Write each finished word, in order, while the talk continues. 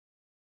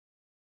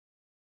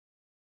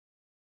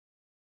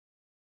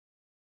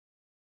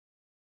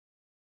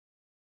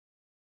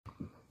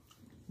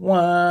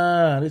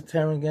Wow, this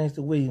Terrence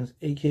Gangster Williams,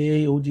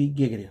 a.k.a. OG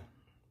Giggity.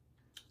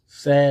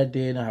 Sad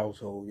day in the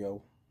household,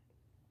 yo.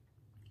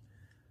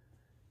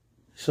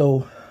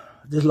 So,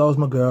 I just lost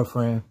my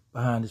girlfriend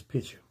behind this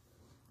picture.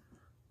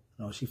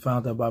 You know, she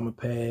found out about my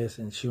past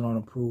and she don't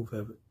approve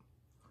of it.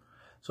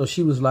 So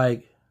she was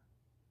like,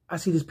 I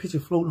see this picture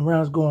floating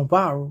around, it's going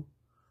viral,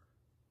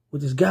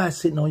 with this guy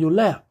sitting on your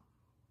lap.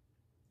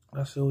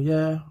 I said, oh,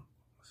 yeah.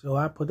 So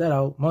I put that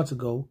out months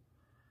ago.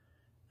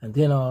 And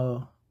then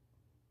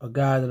a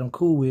guy that I'm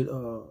cool with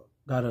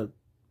got a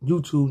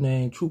YouTube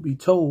name, Truth Be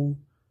Told.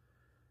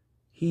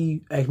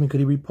 He asked me, could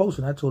he repost it?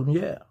 And I told him,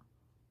 yeah.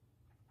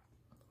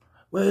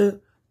 Well,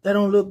 that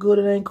don't look good.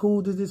 It ain't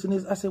cool. This, and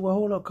this. I said, well,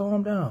 hold up.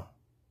 Calm down.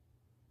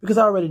 Because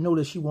I already know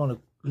that she want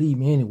to leave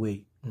me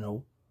anyway, you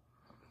know.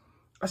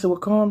 I said, well,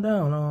 calm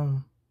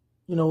down.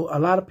 You know, a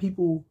lot of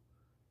people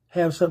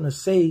have something to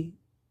say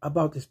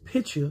about this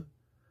picture,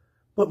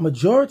 but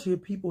majority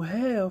of people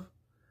have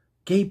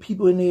gay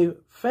people in their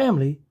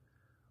family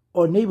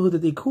or neighborhood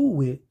that they cool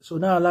with. So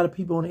now a lot of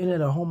people on the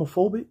internet are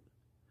homophobic.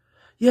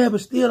 Yeah,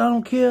 but still, I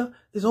don't care.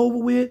 It's over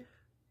with.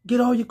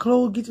 Get all your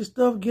clothes, get your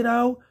stuff, get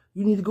out.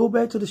 You need to go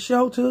back to the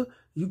shelter.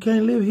 You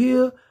can't live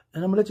here.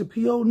 And I'm going to let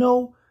your PO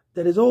know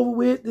that it's over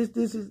with.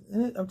 This is,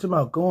 I'm talking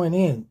about going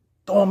in,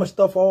 throwing my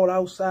stuff all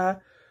outside,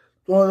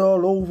 throwing it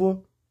all over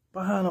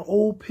behind an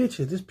old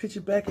picture. This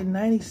picture back in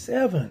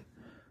 97.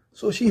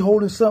 So she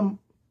holding some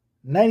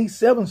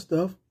 97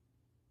 stuff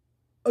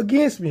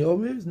against me. Or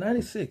maybe it's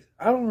 96.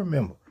 I don't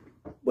remember.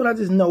 But I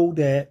just know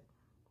that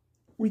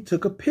we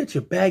took a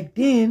picture. Back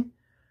then,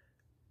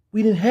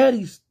 we didn't have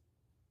these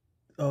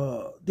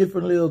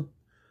different little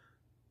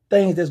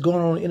things that's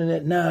going on the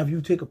internet now. If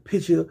you take a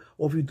picture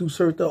or if you do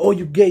certain stuff, oh,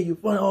 you gay, you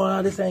funny, oh,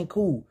 no, this ain't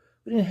cool.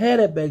 We didn't have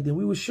that back then.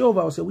 We were sure of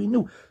ourselves. We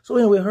knew. So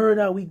anyway, her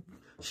and I,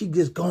 she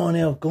just going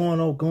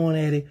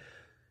at it.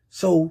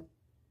 So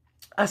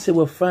I said,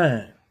 well,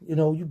 fine. You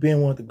know, you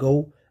been wanting to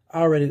go.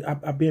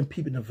 I've been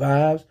peeping the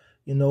vibes,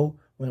 you know,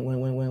 when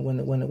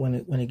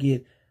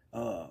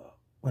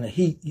the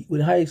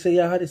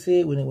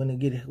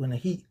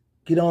heat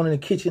get on in the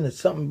kitchen or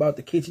something about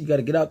the kitchen, you got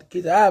to get out the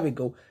kitchen. However it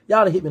go.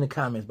 Y'all hit me in the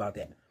comments about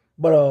that.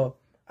 But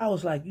I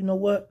was like, you know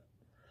what?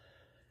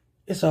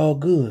 It's all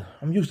good.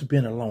 I'm used to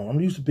being alone. I'm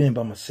used to being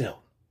by myself.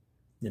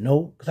 You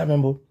know? Because I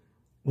remember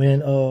when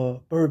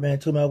Birdman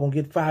told me I was going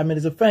to get 5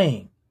 minutes of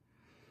fame.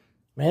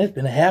 Man, it's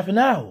been a half an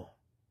hour.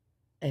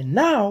 And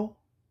now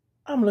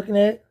I'm looking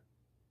at,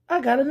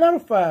 I got another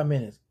 5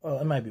 minutes. Oh,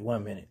 it might be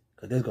 1 minute.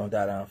 Because this is going to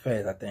die down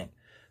fast, I think.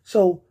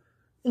 So,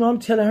 you know, I'm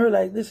telling her,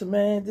 like, listen,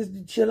 man,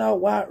 just chill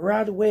out,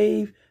 ride the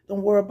wave.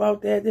 Don't worry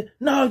about that.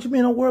 No, what you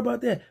mean don't worry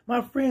about that?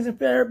 My friends and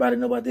family, everybody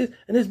know about this,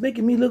 and it's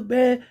making me look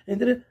bad. And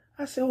then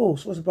I said, oh,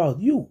 so it's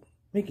about you,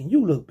 making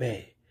you look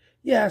bad.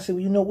 Yeah, I said,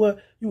 well, you know what?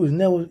 You was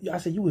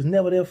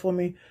never there for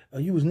me.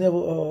 You was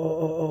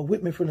never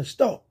with me from the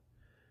start.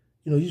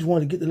 You know, you just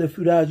wanted to get the little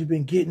few dollars you've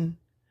been getting,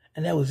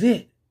 and that was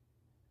it.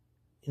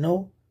 You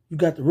know, you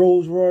got the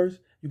Rolls Royce,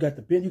 you got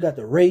the Benz, you got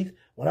the Wraith.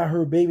 When I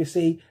heard Baby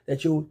say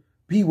that your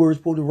B word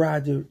supposed to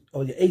ride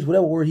or your H,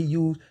 whatever word he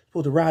used,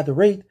 supposed to ride the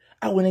Wraith,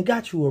 I went and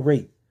got you a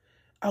Wraith.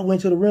 I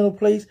went to the rental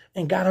place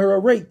and got her a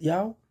Wraith,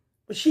 y'all.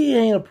 But she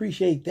ain't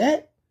appreciate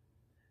that.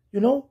 You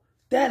know,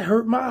 that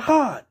hurt my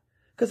heart.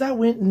 Because I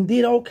went and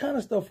did all kind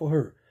of stuff for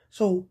her.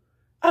 So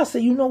I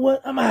said, you know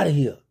what? I'm out of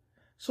here.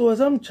 So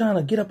as I'm trying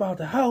to get up out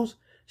the house,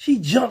 she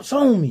jumps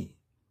on me.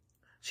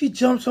 She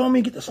jumps on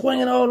me, get the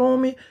swinging all on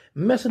me,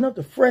 messing up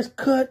the fresh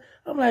cut.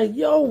 I'm like,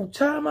 yo,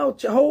 time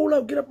out, hold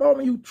up, get up on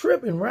me, you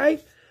tripping,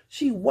 right?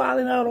 She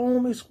wilding out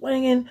on me,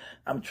 swinging.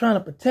 I'm trying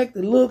to protect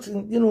the looks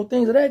and, you know,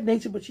 things of that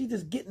nature, but she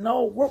just getting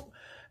all work.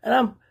 And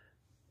I'm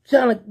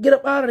trying to get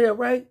up out of there,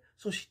 right?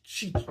 So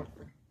she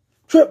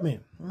tripped me,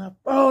 and I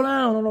fall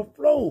down on the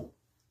floor.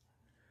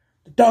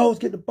 The dogs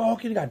get the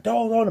barking. They got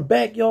dogs all in the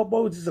backyard,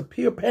 boy. It's just a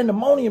pure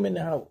pandemonium in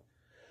the house.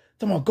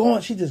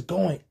 She just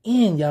going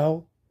in,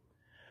 y'all.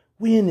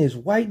 We in this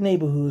white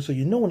neighborhood, so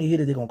you know when they hit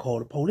it, they're going to call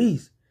the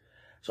police.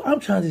 So I'm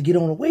trying to get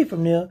on away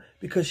from there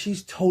because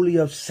she's totally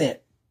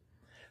upset.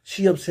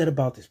 She upset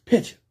about this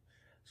picture.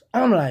 So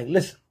I'm like,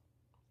 listen,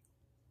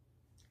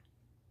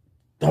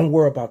 don't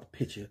worry about the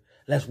picture.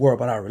 Let's worry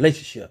about our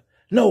relationship.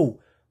 No,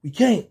 we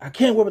can't. I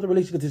can't worry about the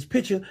relationship because this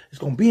picture is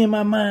going to be in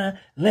my mind,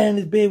 laying in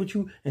this bed with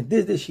you, and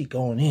this shit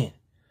going in.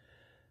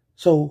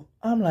 So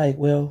I'm like,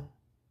 well,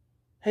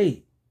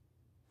 hey,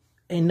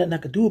 ain't nothing I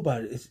could do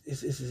about it.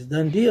 It's a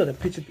done deal. The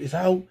picture is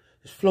out.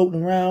 It's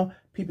floating around.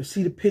 People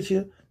see the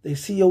picture. They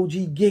see OG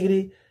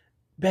Giggity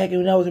back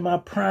when I was in my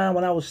prime,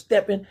 when I was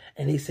stepping,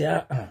 and they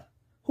say,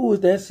 who is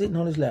that sitting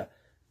on his lap?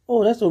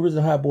 Oh, that's the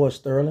original Hot Boy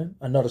Sterling,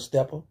 another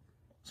stepper,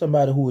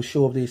 somebody who was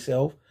sure of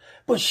themselves.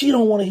 But she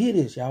don't want to hear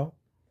this, y'all.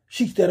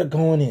 She started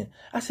going in.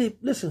 I said,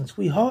 listen,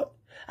 sweetheart.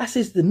 I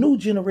said, it's the new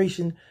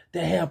generation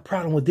that have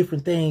problem with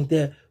different things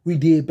that we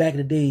did back in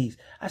the days.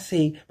 I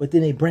say, but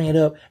then they bring it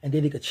up and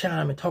then they could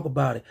chime and talk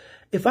about it.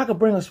 If I could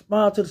bring a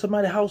smile to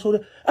somebody's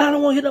household, I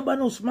don't want to hear nothing about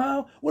no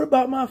smile. What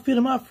about my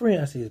feeling, my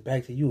friend? I say, it's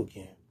back to you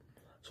again.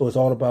 So it's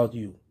all about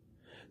you.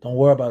 Don't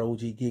worry about OG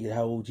Giggity,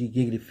 how OG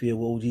Giggity feel,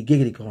 what OG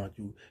Giggity going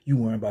through. You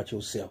worry about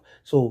yourself.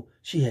 So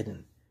she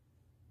hadn't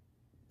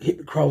hit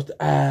across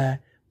the eye,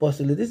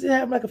 busted lip. This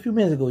happened like a few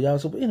minutes ago, y'all.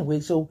 So, but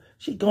anyway, so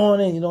she going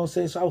in, you know what I'm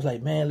saying? So I was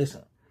like, man,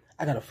 listen,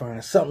 I got to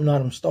find something out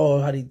of them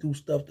stars, how they do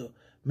stuff to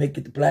make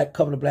it the black,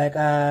 cover the black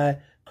eye,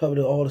 cover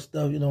all the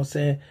stuff, you know what I'm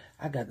saying?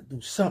 I got to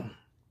do something.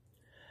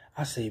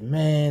 I say,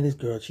 man, this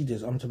girl, I'm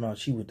talking about,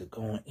 she with the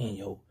going in,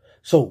 yo.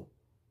 So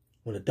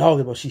when the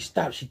dog, she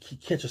stopped, she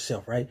catch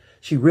herself, right?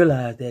 She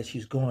realized that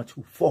she's going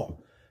too far,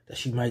 that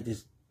she might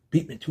just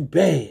beat me too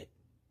bad.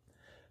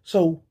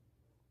 So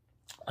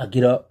I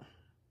get up,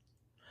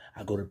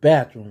 I go to the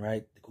bathroom,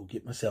 right, to go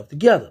get myself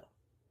together.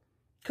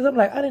 Because I'm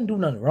like, I didn't do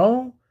nothing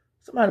wrong.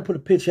 Somebody put a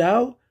picture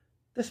out.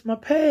 That's my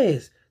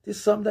past. This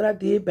is something that I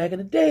did back in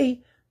the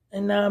day,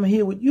 and now I'm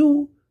here with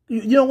you.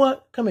 You know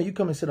what? Come here, you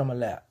come and sit on my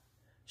lap.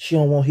 She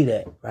don't want to hear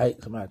that,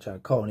 right? Somebody try to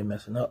call and they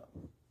messing up.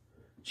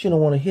 She don't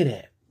want to hear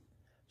that.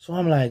 So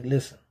I'm like,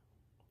 listen,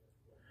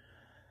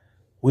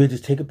 we'll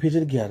just take a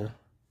picture together,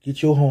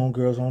 get your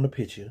homegirls on the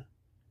picture,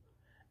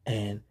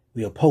 and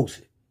we'll post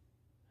it.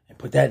 And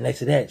put that next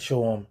to that,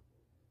 show them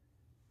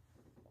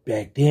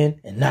back then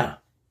and now.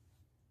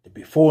 The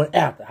before and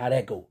after, how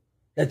that go.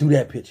 Let's do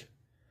that picture.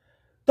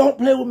 Don't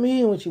play with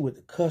me with you with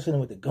the cussing and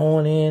with the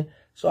going in.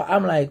 So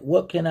I'm like,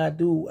 what can I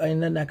do? Ain't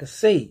nothing I can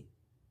say.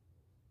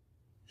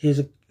 Here's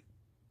a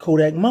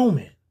Kodak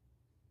moment.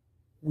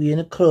 We in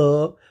a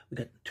club. We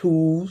got the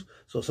tools.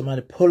 So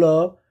somebody pull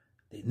up.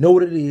 They know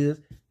what it is.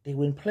 They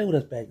wouldn't play with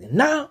us back then.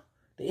 Now,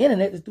 the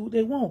internet just do what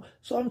they want.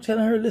 So I'm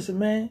telling her, listen,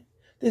 man,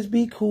 this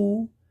be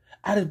cool.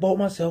 I just bought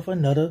myself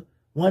another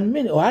 1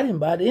 minute. Or I didn't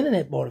buy it. The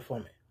internet bought it for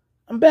me.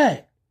 I'm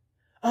back.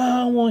 I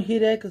don't want to hear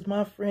that because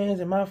my friends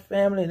and my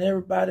family and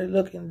everybody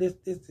looking this,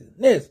 and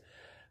this.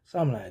 So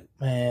I'm like,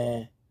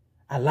 man,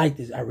 I like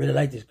this. I really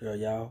like this girl,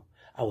 y'all.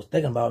 I was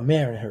thinking about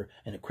marrying her.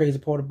 And the crazy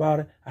part about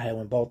it, I had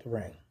went bought the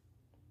ring.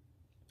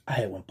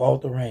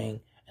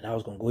 And I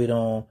was going to go it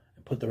on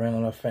and put the ring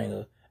on her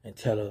finger and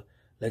tell her,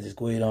 let's just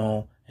go it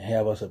on and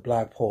have us a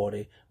block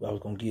party where I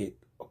was going to get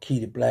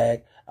Keita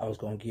Black. I was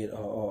going to get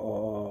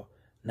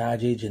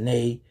Najee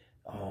Janae,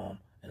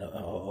 and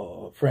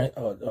a friend,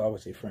 I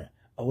would say friend.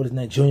 What is his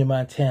name? Junior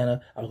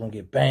Montana. I was going to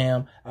get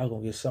Bam. I was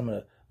going to get some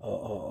of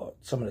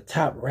the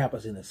top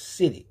rappers in the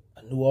city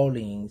of New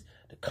Orleans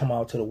to come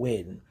out to the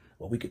wedding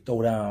where we could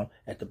throw down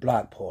at the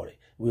block party.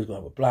 We was going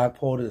to have a block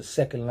party, the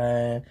second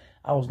line.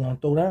 I was going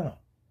to throw down.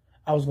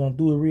 I was going to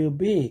do it real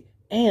big.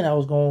 And I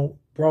was going to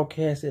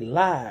broadcast it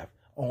live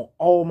on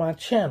all my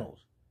channels.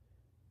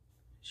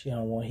 She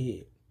don't want to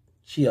hear it.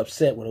 She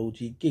upset with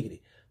OG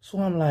Giggity. So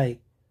I'm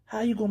like,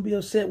 how you going to be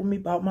upset with me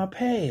about my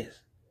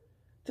past?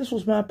 This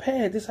was my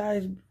past. This how I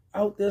was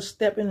out there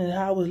stepping and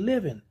how I was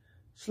living,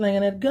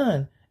 slinging that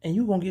gun. And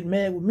you going to get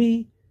mad with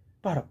me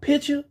about a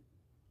picture?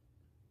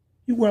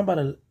 You worrying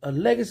about a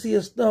legacy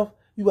of stuff?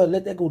 You better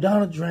let that go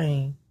down the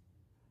drain.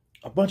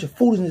 A bunch of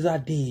foolishness I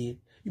did.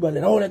 You better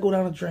let all that go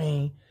down the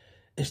drain.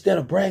 Instead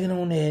of bragging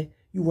on that,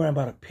 you worrying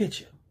about a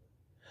picture.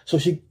 So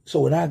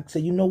when I say,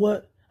 you know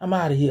what? I'm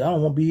out of here. I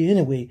don't want to be here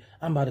anyway.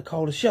 I'm about to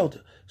call the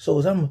shelter. So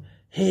as I'm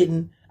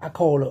heading, I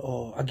call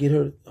her, I get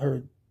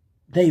her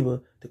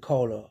neighbor to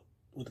call her,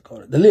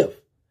 the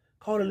lift.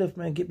 Call the lift,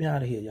 man. Get me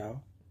out of here,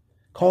 y'all.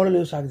 Call the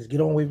lift so I can just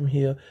get on away from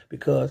here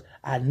because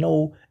I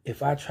know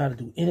if I try to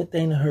do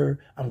anything to her,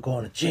 I'm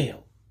going to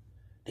jail.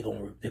 They're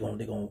gonna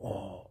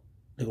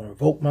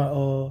revoke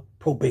my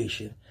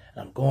probation,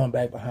 and I'm going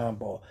back behind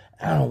bars.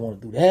 I don't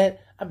want to do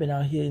that. I've been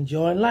out here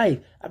enjoying life.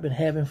 I've been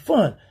having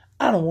fun.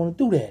 I don't want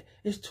to do that.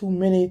 It's too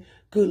many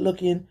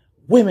good-looking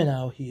women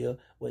out here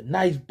with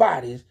nice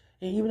bodies,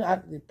 and even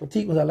the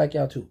petite ones, I like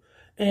y'all too.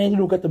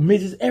 And got the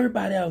midgets,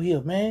 everybody out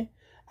here, man.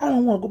 I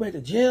don't want to go back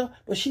to jail,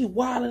 but she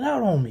wilding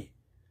out on me.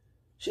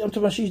 I'm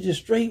talking about she's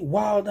just straight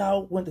wild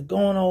out, went to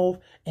going off,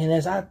 and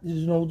as I,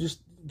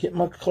 just get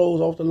my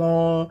clothes off the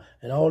lawn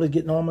and all this,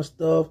 getting all my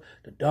stuff,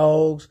 the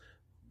dogs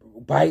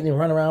biting and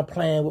running around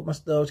playing with my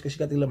stuff because she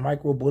got these little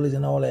micro bullies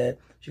and all that.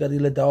 She got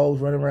these little dogs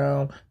running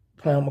around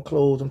playing with my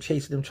clothes. I'm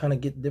chasing them, trying to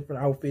get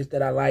different outfits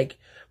that I like.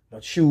 My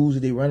shoes,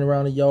 they run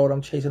around the yard.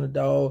 I'm chasing the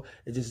dog.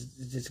 It's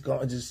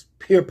just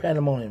pure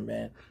pandemonium,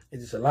 man.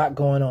 It's just a lot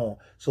going on.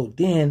 So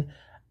then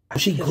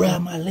she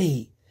grabbed my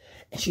leg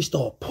and she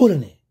started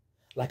pulling it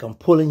like I'm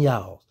pulling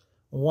y'all.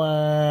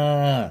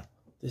 Wow.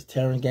 This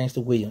Terrence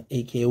Gangster Williams,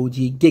 a.k.a. OG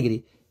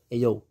Giggity. Hey,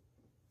 yo,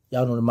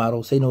 y'all know the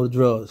motto. Say no to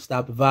drugs.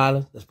 Stop the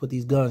violence. Let's put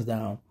these guns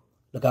down.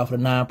 Look out for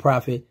the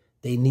nonprofit.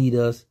 They need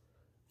us.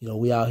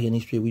 We out here in the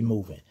street. We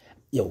moving.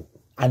 Yo,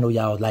 I know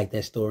y'all like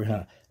that story,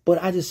 huh?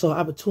 But I just saw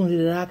opportunity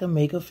that I can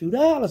make a few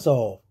dollars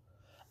off.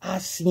 I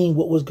seen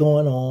what was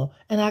going on,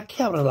 and I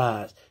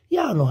capitalized.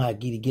 Y'all know how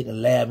Giddy get in the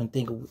lab and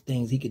think of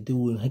things he could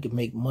do and he could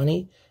make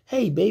money.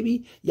 Hey,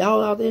 baby,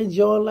 y'all out there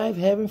enjoying life,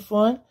 having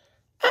fun?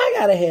 I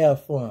gotta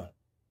have fun.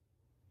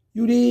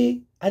 You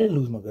dig? I didn't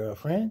lose my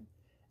girlfriend.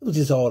 It was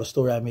just all the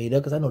story I made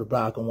up because I know the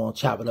block gonna want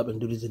to chop it up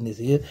and do this and this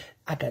here.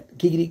 I got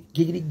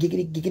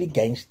giggity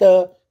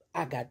gangster.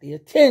 I got the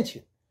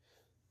attention.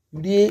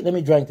 You dig? Let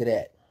me drink to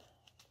that.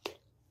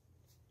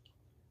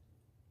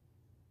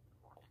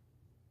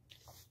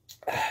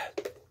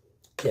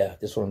 Yeah,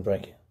 this one I'm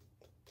drinking.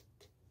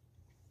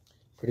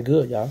 Pretty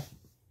good, y'all.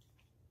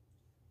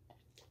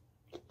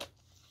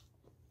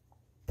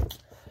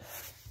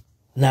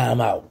 Now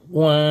I'm out.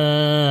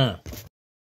 One.